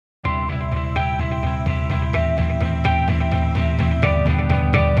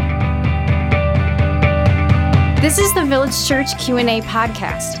This is the Village Church Q&A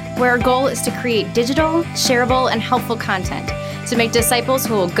podcast, where our goal is to create digital, shareable, and helpful content to make disciples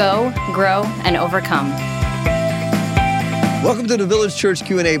who will go, grow, and overcome. Welcome to the Village Church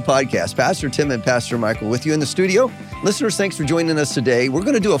Q&A podcast. Pastor Tim and Pastor Michael with you in the studio. Listeners, thanks for joining us today. We're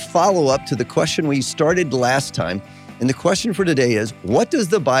going to do a follow-up to the question we started last time. And the question for today is, what does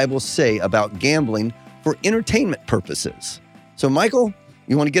the Bible say about gambling for entertainment purposes? So, Michael,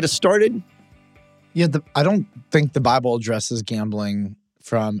 you want to get us started? Yeah, I don't think the Bible addresses gambling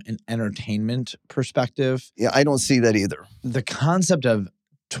from an entertainment perspective. Yeah, I don't see that either. The concept of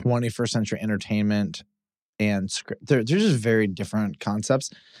 21st century entertainment and they're just very different concepts.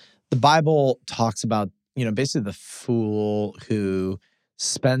 The Bible talks about, basically the fool who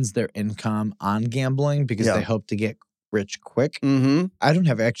spends their income on gambling because they hope to get rich quick. Mm-hmm. I don't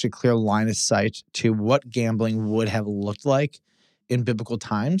have actually clear line of sight to what gambling would have looked like in biblical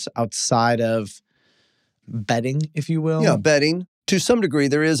times outside of betting, if you will. Yeah, betting. To some degree,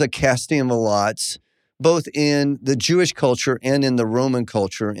 there is a casting of lots, both in the Jewish culture and in the Roman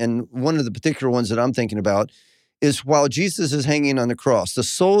culture. And one of the particular ones that I'm thinking about is while Jesus is hanging on the cross, the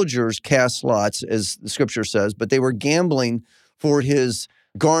soldiers cast lots, as the scripture says, but they were gambling for his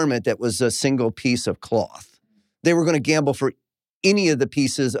garment that was a single piece of cloth. They were going to gamble for any of the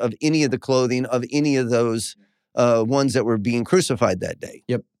pieces of any of the clothing of any of those ones that were being crucified that day.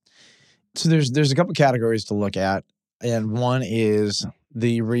 Yep. So there's a couple categories to look at, and one is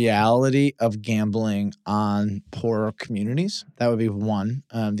the reality of gambling on poorer communities. That would be one.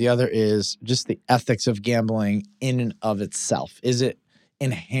 The other is just the ethics of gambling in and of itself. Is it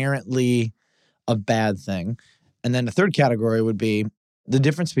inherently a bad thing? And then the third category would be the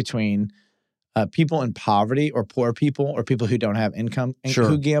difference between people in poverty or poor people or people who don't have income and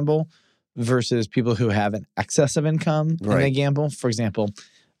who gamble versus people who have an excess of income and they gamble. For example,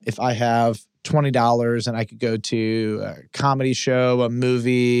 if I have $20 and I could go to a comedy show, a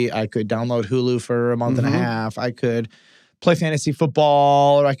movie, I could download Hulu for a month and a half, I could play fantasy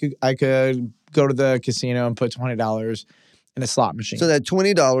football, or I could go to the casino and put $20 in a slot machine. So that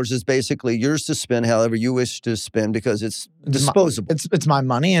 $20 is basically yours to spend however you wish to spend because it's disposable. It's my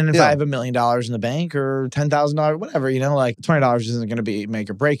money, and if I have $1 million in the bank or $10,000, whatever, like $20 isn't going to make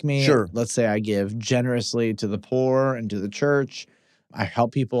or break me. Sure. Let's say I give generously to the poor and to the church. I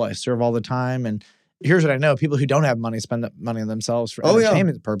help people. I serve all the time. And here's what I know. People who don't have money spend that money on themselves for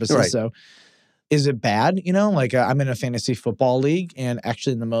entertainment purposes. Right. So is it bad? I'm in a fantasy football league. And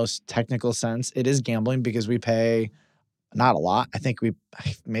actually, in the most technical sense, it is gambling because we pay not a lot. I think we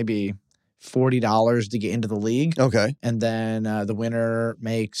maybe $40 to get into the league. Okay. And then the winner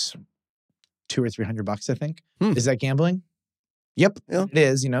makes $200 or $300, I think. Is that gambling? Yep. Yeah. It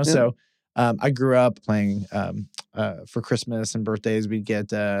is, So I grew up playing for Christmas and birthdays. We'd get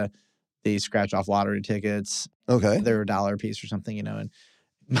the scratch-off lottery tickets. Okay. They were $1 a piece or something, And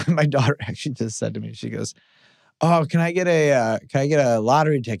my daughter actually just said to me, she goes, "Oh, can I get a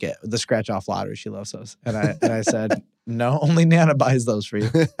lottery ticket? The scratch-off lottery." She loves those. And I said, "No, only Nana buys those for you."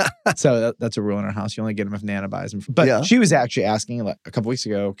 So that's a rule in our house. You only get them if Nana buys them. But she was actually asking a couple weeks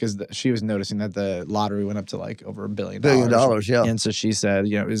ago because she was noticing that the lottery went up to over $1 billion. $1 billion, yeah. And so she said,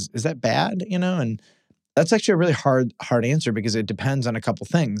 is that bad? And that's actually a really hard answer because it depends on a couple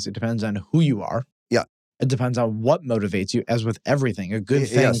things. It depends on who you are. Yeah. It depends on what motivates you, as with everything. A good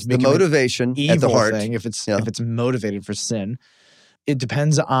thing, yes, the motivation evil at the heart. Thing, if it's motivated for sin. It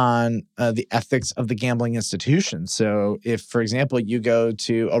depends on the ethics of the gambling institution. So if, for example, you go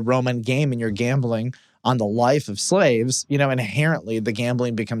to a Roman game and you're gambling on the life of slaves, inherently the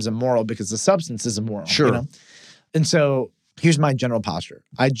gambling becomes immoral because the substance is immoral. Sure. And so here's my general posture.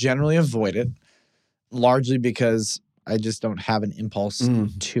 I generally avoid it, largely because I just don't have an impulse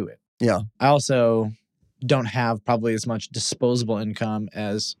to it. Yeah. I also don't have probably as much disposable income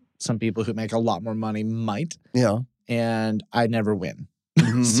as some people who make a lot more money might. Yeah. And I never win.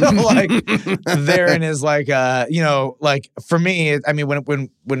 So therein is for me,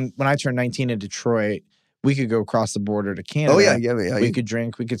 when I turned 19 in Detroit, we could go across the border to Canada. Oh yeah. We could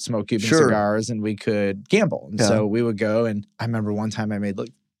drink, we could smoke Cuban cigars, and we could gamble. And so we would go, and I remember one time I made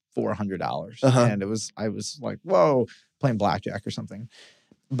 $400. And I was like, whoa, playing blackjack or something.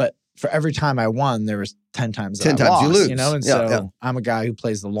 But for every time I won, there was 10 times that 10 I times lost, you lose. And so I'm a guy who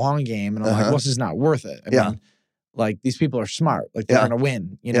plays the long game, and I'm like, well, this is not worth it. I mean, these people are smart. They're going to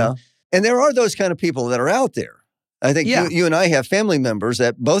win, Yeah. And there are those kind of people that are out there. I think you and I have family members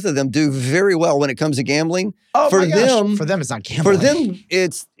that both of them do very well when it comes to gambling. Oh, for my gosh. For them, it's not gambling. For them,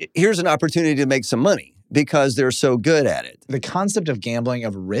 here's an opportunity to make some money because they're so good at it. The concept of gambling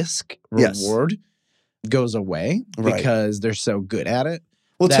of risk, reward, goes away because they're so good at it.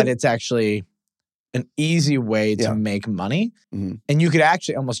 Well, it's actually an easy way to Yeah. make money. Mhm. And you could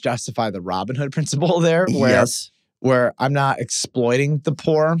actually almost justify the Robin Hood principle there, Yes. where I'm not exploiting the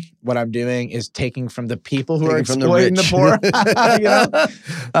poor. What I'm doing is taking from the people who are Taking from the exploiting the rich. poor. You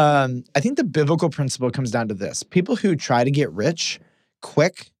know? I think the biblical principle comes down to this. People who try to get rich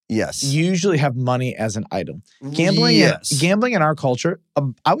quick Yes. usually have money as an item. Gambling in our culture,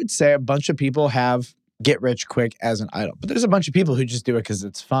 I would say a bunch of people have get rich quick as an item. But there's a bunch of people who just do it because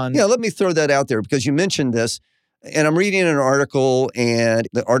it's fun. Yeah, let me throw that out there because you mentioned this. And I'm reading an article, and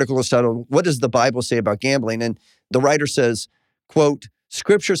the article is titled, "What Does the Bible Say About Gambling?" And the writer says, quote,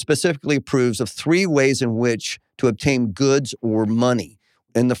 "Scripture specifically approves of 3 ways in which to obtain goods or money."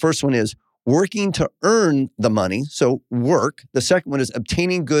 And the first one is working to earn the money, so work. The second one is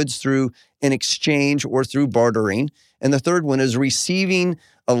obtaining goods through an exchange or through bartering. And the third one is receiving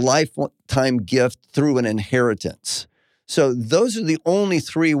a lifetime gift through an inheritance. So those are the only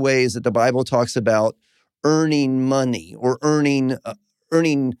 3 ways that the Bible talks about earning money or earning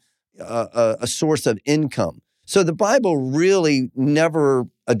a source of income. So the Bible really never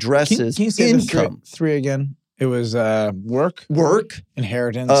addresses Can you say income. the three again? It was work,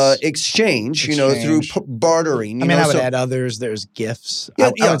 inheritance, exchange, through Exchange. bartering. I would add others. There's gifts. Yeah,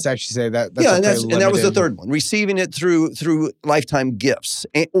 I would actually say that. That's and that was the limited. third one: receiving it through lifetime gifts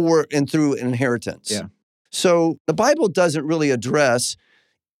and through an inheritance. Yeah. So the Bible doesn't really address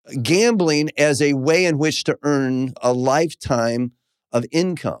gambling as a way in which to earn a lifetime of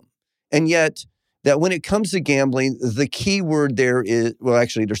income, and yet that when it comes to gambling, the key word there is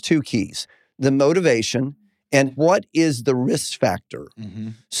actually there's 2 keys: the motivation. And what is the risk factor? Mm-hmm.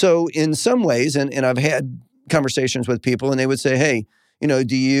 So in some ways, and I've had conversations with people and they would say, hey,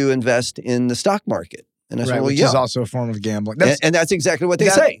 do you invest in the stock market? And I said, well, which yeah. is also a form of gambling. And that's exactly what they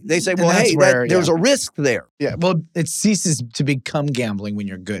say. They say, well, hey, there's a risk there. Yeah, well, it ceases to become gambling when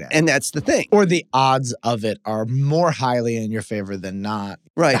you're good at it. And that's the thing. Or the odds of it are more highly in your favor than not.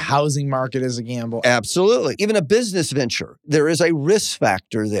 Right. The housing market is a gamble. Absolutely. Even a business venture, there is a risk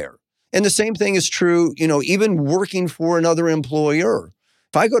factor there. And the same thing is true, even working for another employer.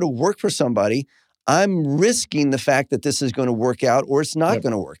 If I go to work for somebody, I'm risking the fact that this is going to work out or it's not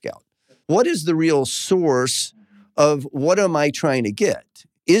going to work out. What is the real source of what am I trying to get?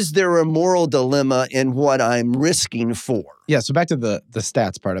 Is there a moral dilemma in what I'm risking for? Yeah, so back to the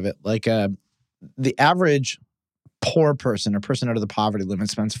stats part of it. Like the average poor person or person under the poverty limit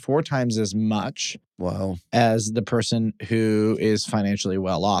spends 4 times as much as the person who is financially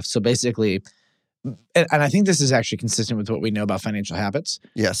well off. So basically, and I think this is actually consistent with what we know about financial habits.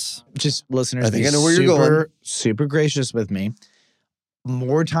 Yes. Just listeners, I think I know where you're going. Super gracious with me.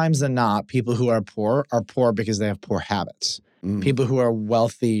 More times than not, people who are poor because they have poor habits. People who are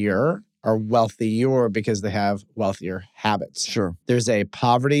wealthier because they have wealthier habits. Sure. There's a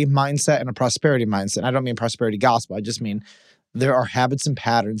poverty mindset and a prosperity mindset. I don't mean prosperity gospel. I just mean there are habits and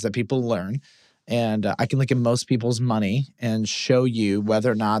patterns that people learn. And I can look at most people's money and show you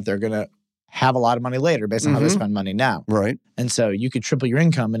whether or not they're going to have a lot of money later based on how they spend money now. Right. And so you could triple your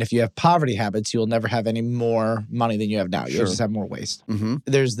income. And if you have poverty habits, you'll never have any more money than you have now. You'll just have more waste.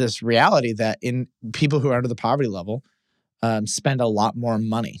 There's this reality that in people who are under the poverty level spend a lot more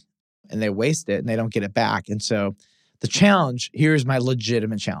money. And they waste it and they don't get it back. And so the challenge, here's my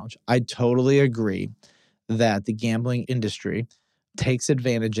legitimate challenge. I totally agree that the gambling industry takes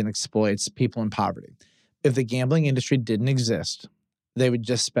advantage and exploits people in poverty. If the gambling industry didn't exist, they would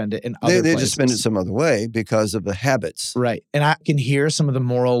just spend it in other places. They just spend it some other way because of the habits. Right. And I can hear some of the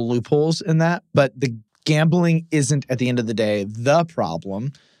moral loopholes in that, but the gambling isn't, at the end of the day, the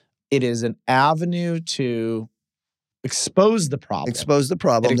problem. It is an avenue to expose the problem. Expose the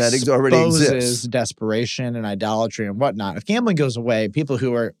problem that already exists. It exposes desperation and idolatry and whatnot. If gambling goes away, people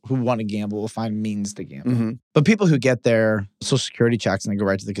who want to gamble will find means to gamble. But people who get their Social Security checks and they go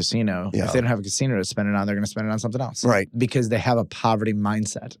right to the casino, if they don't have a casino to spend it on, they're going to spend it on something else. Right. Because they have a poverty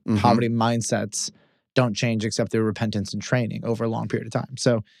mindset. Poverty mindsets don't change except through repentance and training over a long period of time.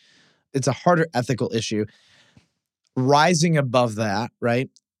 So it's a harder ethical issue. Rising above that,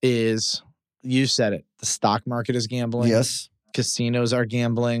 right, is... You said it. The stock market is gambling. Yes. Casinos are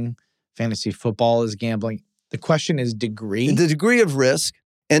gambling. Fantasy football is gambling. The question is degree. The degree of risk.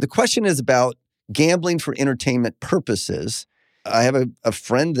 And the question is about gambling for entertainment purposes. I have a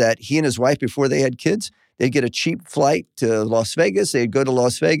friend that he and his wife, before they had kids, they'd get a cheap flight to Las Vegas. They'd go to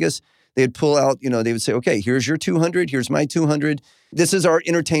Las Vegas. They'd pull out, they would say, okay, here's your 200. Here's my 200. This is our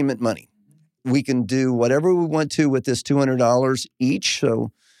entertainment money. We can do whatever we want to with this $200 each.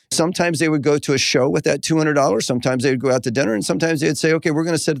 So sometimes they would go to a show with that $200. Sometimes they would go out to dinner. And sometimes they'd say, okay, we're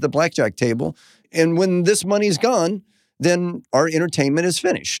going to sit at the blackjack table. And when this money's gone, then our entertainment is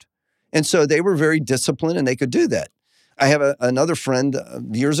finished. And so they were very disciplined and they could do that. I have another friend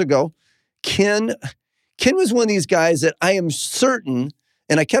years ago, Ken. Ken was one of these guys that I am certain,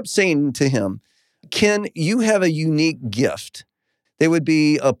 and I kept saying to him, Ken, you have a unique gift. There would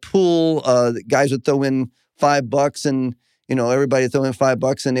be a pool, guys would throw in $5 and, everybody would throw in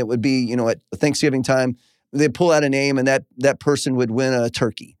 $5 and it would be, at Thanksgiving time, they'd pull out a name and that person would win a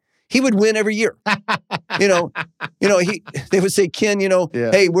turkey. He would win every year. They would say, Ken,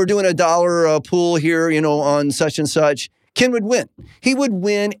 hey, we're doing $1 pool here, on such and such. Ken would win. He would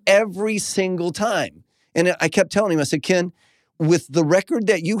win every single time. And I kept telling him, I said, Ken, with the record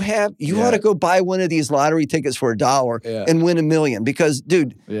that you have, you ought to go buy one of these lottery tickets for $1 and win $1 million because,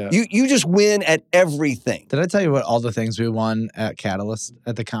 dude, you just win at everything. Did I tell you what all the things we won at Catalyst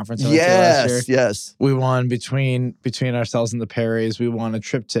at the conference last year? Yes. We won between ourselves and the Perrys. We won a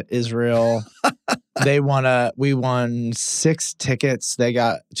trip to Israel. We won 6 tickets. They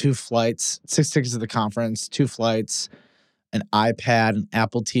got 2 flights, 6 tickets to the conference, 2 flights, an iPad, an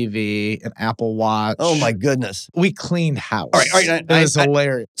Apple TV, an Apple Watch. Oh, my goodness. We cleaned house. All right. It was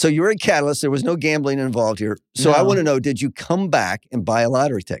hilarious. So you were at Catalyst. There was no gambling involved here. So I want to know, did you come back and buy a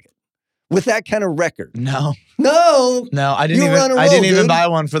lottery ticket with that kind of record? No, You I didn't even. were on a roll, I didn't even dude. buy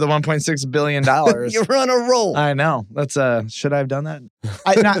one for the $1.6 billion. You're on a roll. I know. That's should I have done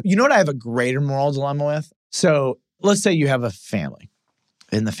that? You know what I have a greater moral dilemma with? So let's say you have a family,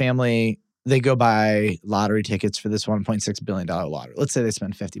 and the family, they go buy lottery tickets for this $1.6 billion lottery. Let's say they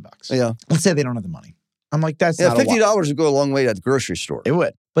spend $50. Yeah. Let's say they don't have the money. I'm like, that's not a lot. $50 would go a long way at the grocery store. It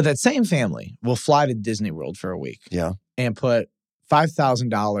would. But that same family will fly to Disney World for a week. Yeah. And put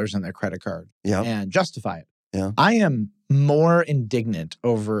 $5,000 on their credit card. Yeah. And justify it. Yeah. I am more indignant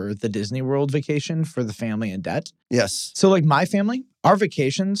over the Disney World vacation for the family in debt. Yes. So like my family, our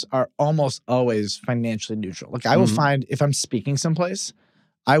vacations are almost always financially neutral. Like I will find, if I'm speaking someplace,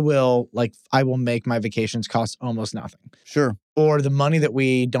 I will make my vacations cost almost nothing. Sure. Or the money that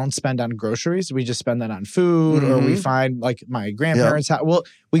we don't spend on groceries, we just spend that on food. Or we find like my grandparents' house. Well,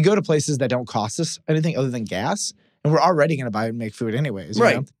 we go to places that don't cost us anything other than gas. And we're already going to buy and make food anyways. You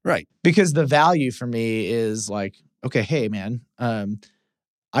know? Right. Because the value for me is like, okay, hey man,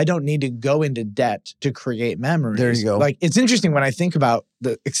 I don't need to go into debt to create memories. There you go. Like it's interesting when I think about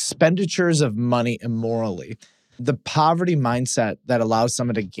the expenditures of money immorally. The poverty mindset that allows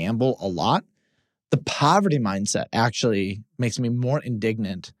someone to gamble a lot, the poverty mindset actually makes me more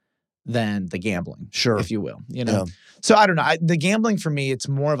indignant than the gambling, if you will. So I don't know. The gambling for me, it's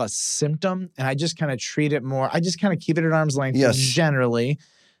more of a symptom, and I just kind of treat it more. I just kind of keep it at arm's length generally,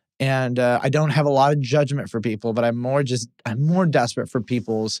 and I don't have a lot of judgment for people, but I'm more desperate for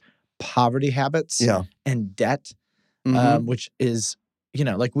people's poverty habits and debt, which is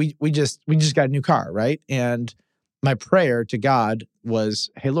like we just got a new car, right? And my prayer to God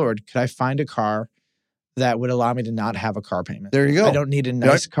was, hey, Lord, could I find a car that would allow me to not have a car payment? There you go. I don't need a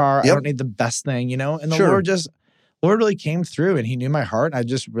nice car. I don't need the best thing, And the Lord really came through and he knew my heart. I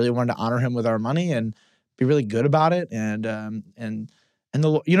just really wanted to honor him with our money and be really good about it. And I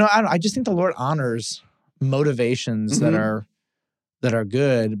just think the Lord honors motivations that are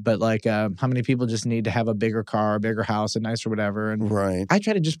good, but like how many people just need to have a bigger car, a bigger house, a nicer whatever. And I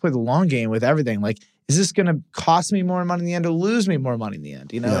try to just play the long game with everything. Like, is this going to cost me more money in the end or lose me more money in the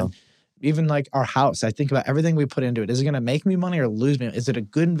end? And even like our house, I think about everything we put into it. Is it going to make me money or lose me? Is it a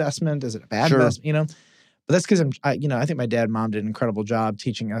good investment? Is it a bad investment? But that's because I think my dad and mom did an incredible job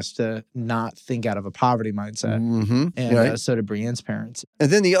teaching us to not think out of a poverty mindset. And so did Brienne's parents.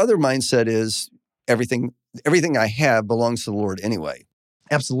 And then the other mindset is everything I have belongs to the Lord anyway.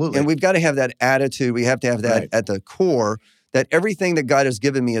 Absolutely. And we've got to have that attitude. We have to have that at the core, that everything that God has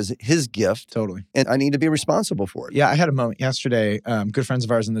given me is his gift. Totally. And I need to be responsible for it. Yeah, I had a moment yesterday. Good friends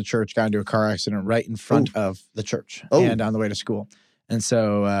of ours in the church got into a car accident right in front of the church and on the way to school. And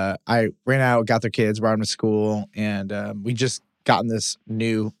so I ran out, got their kids, brought them to school, and we just gotten this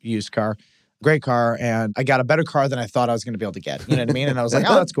new used car. Great car. And I got a better car than I thought I was going to be able to get. You know what I mean? And I was like,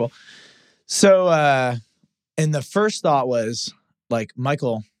 oh, that's cool. So, and the first thought was like,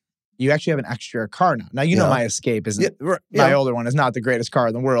 Michael, you actually have an extra car now. Now, you know my Escape isn't, my older one is not the greatest car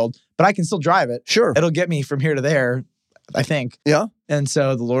in the world, but I can still drive it. Sure. It'll get me from here to there, I think. Yeah. And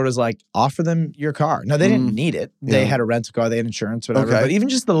so the Lord was like, offer them your car. Now, they didn't need it. They had a rental car, they had insurance, whatever. Okay. But even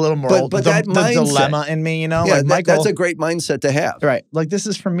just the little moral, but the mindset, dilemma in me, like Michael. That's a great mindset to have. Right. Like, this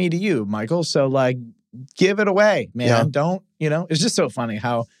is from me to you, Michael. So like, give it away, man. Yeah. Don't, it's just so funny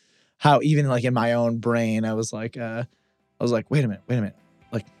how even like in my own brain, I was like, wait a minute.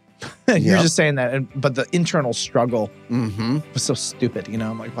 Like, you're just saying that. But the internal struggle was so stupid.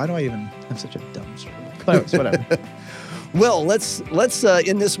 I'm like, why do I even have such a dumb struggle? But anyways, whatever. Well, let's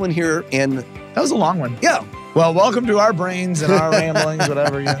end this one here. And That was a long one. yeah. Well, welcome to our brains and our ramblings,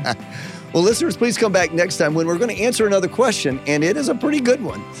 whatever. Yeah. Well, listeners, please come back next time when we're going to answer another question, and it is a pretty good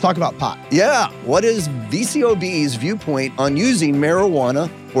one. Let's talk about pot. Yeah. What is VCOB's viewpoint on using marijuana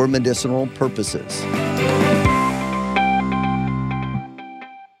for medicinal purposes?